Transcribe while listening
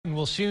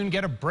We'll soon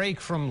get a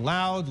break from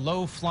loud,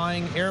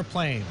 low-flying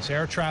airplanes.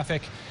 Air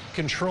traffic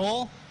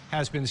control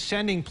has been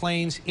sending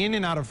planes in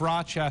and out of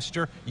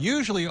Rochester,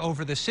 usually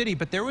over the city,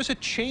 but there was a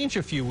change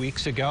a few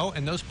weeks ago,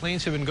 and those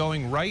planes have been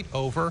going right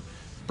over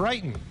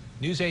Brighton.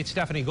 News 8's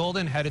Stephanie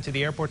Golden headed to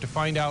the airport to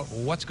find out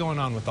what's going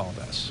on with all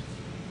this.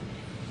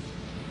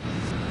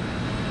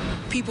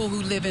 People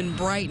who live in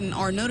Brighton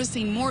are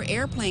noticing more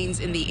airplanes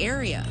in the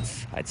area.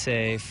 I'd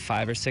say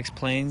 5 or 6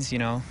 planes,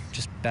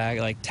 just back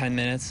like 10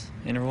 minutes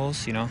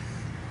intervals, and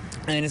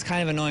it's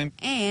kind of annoying.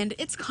 And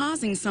it's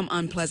causing some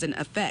unpleasant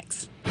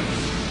effects.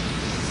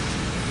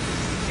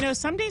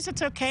 Some days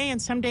it's okay,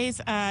 and some days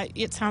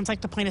it sounds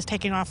like the plane is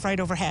taking off right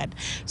overhead.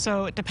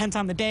 So it depends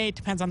on the day, it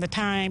depends on the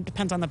time,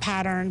 depends on the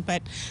pattern,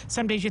 but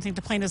some days you think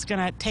the plane is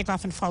going to take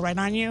off and fall right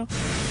on you.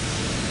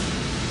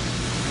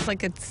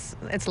 Like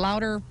it's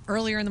louder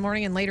earlier in the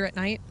morning and later at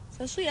night.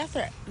 Especially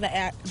after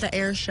the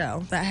air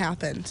show that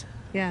happened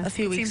a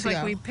few weeks ago. Seems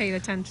like we paid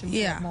attention to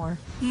it more.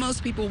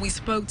 Most people we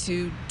spoke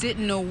to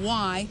didn't know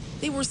why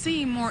they were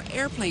seeing more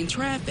airplane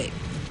traffic.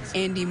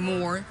 Andy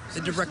Moore,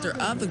 the director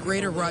of the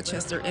Greater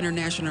Rochester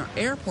International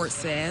Airport,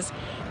 says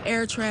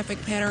air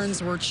traffic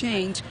patterns were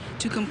changed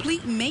to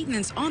complete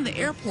maintenance on the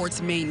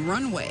airport's main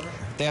runway.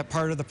 That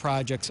part of the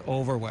project's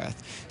over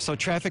with. So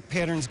traffic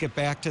patterns get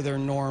back to their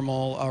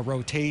normal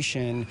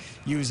rotation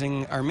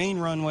using our main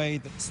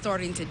runway.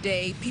 Starting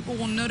today, people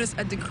will notice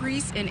a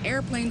decrease in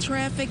airplane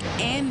traffic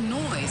and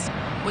noise,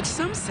 which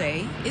some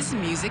say is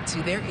music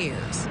to their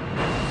ears.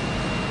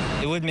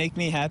 It would make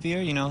me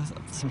happier,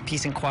 some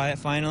peace and quiet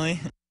finally.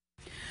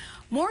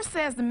 Moore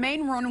says the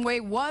main runway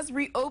was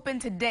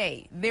reopened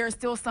today. There is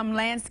still some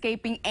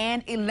landscaping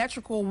and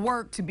electrical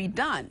work to be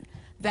done.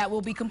 That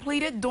will be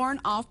completed during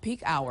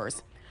off-peak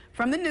hours.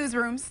 From the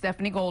newsroom,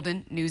 Stephanie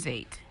Golden, News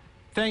 8.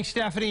 Thanks,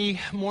 Stephanie.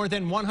 More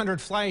than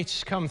 100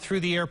 flights come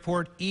through the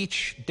airport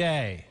each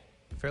day.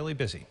 Fairly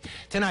busy.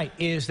 Tonight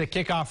is the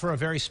kickoff for a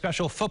very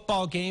special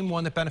football game,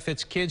 one that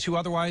benefits kids who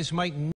otherwise might